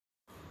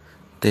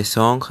The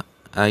song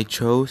I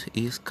chose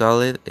is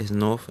called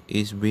Snuff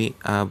is by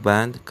a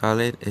band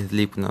called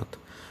Slipknot,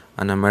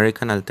 an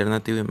American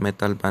alternative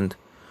metal band,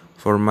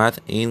 formed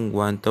in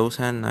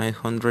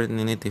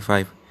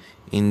 1995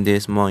 in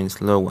Des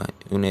Moines, Iowa,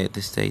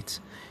 United States.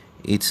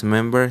 Its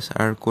members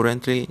are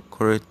currently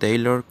Corey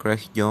Taylor,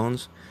 Craig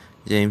Jones,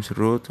 James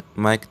Root,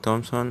 Mike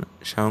Thompson,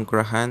 Sean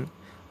Crahan,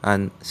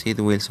 and Sid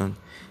Wilson.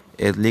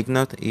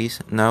 Slipknot is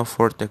known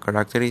for the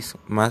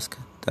characteristic mask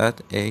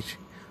that each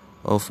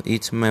of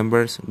its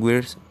members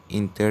wears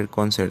in their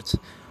concerts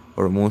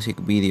or music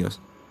videos.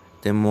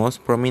 The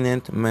most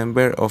prominent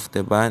member of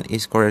the band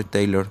is Corey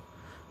Taylor,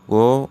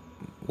 who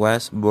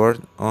was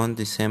born on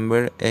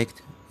December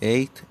 8th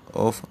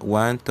of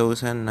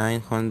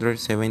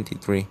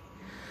 1973.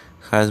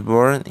 Has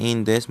born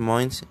in Des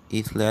Moines,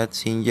 is lead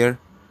singer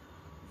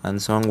and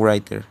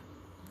songwriter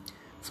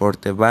for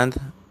the band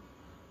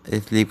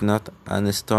Slipknot and Stone